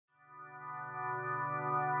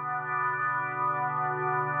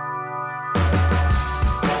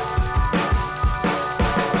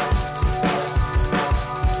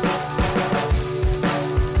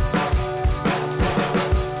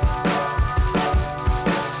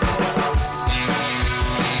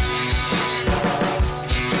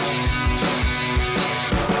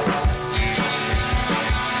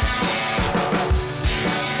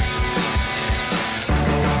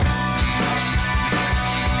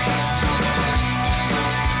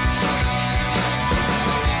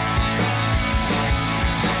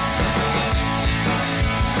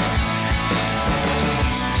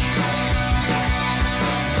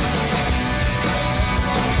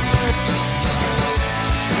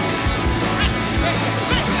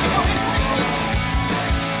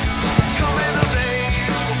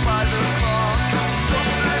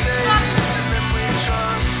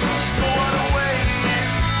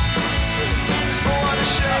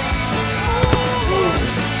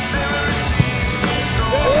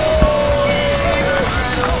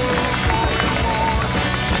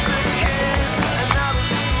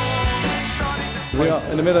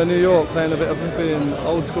the middle of New York playing a bit of flipping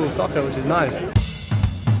old school soccer, which is nice.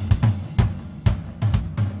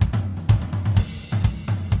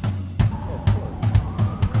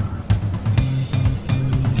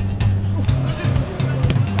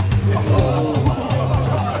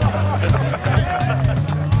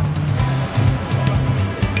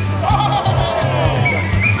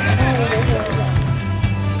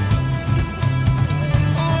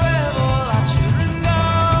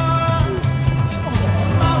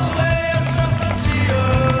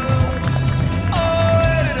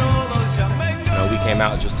 Came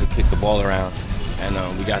out just to kick the ball around,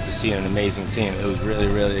 and we got to see an amazing team. It was really,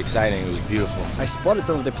 really exciting. It was beautiful. I spotted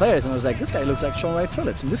some of the players and I was like, this guy looks like Sean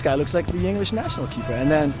Wright-Phillips, and this guy looks like the English national keeper. And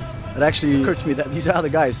then it actually occurred to me that these are the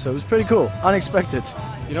guys, so it was pretty cool, unexpected.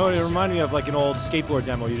 You know, it reminded me of like an old skateboard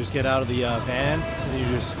demo. You just get out of the van and you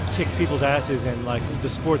just kick people's asses in like the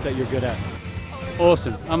sport that you're good at.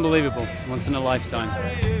 Awesome, unbelievable, once in a lifetime.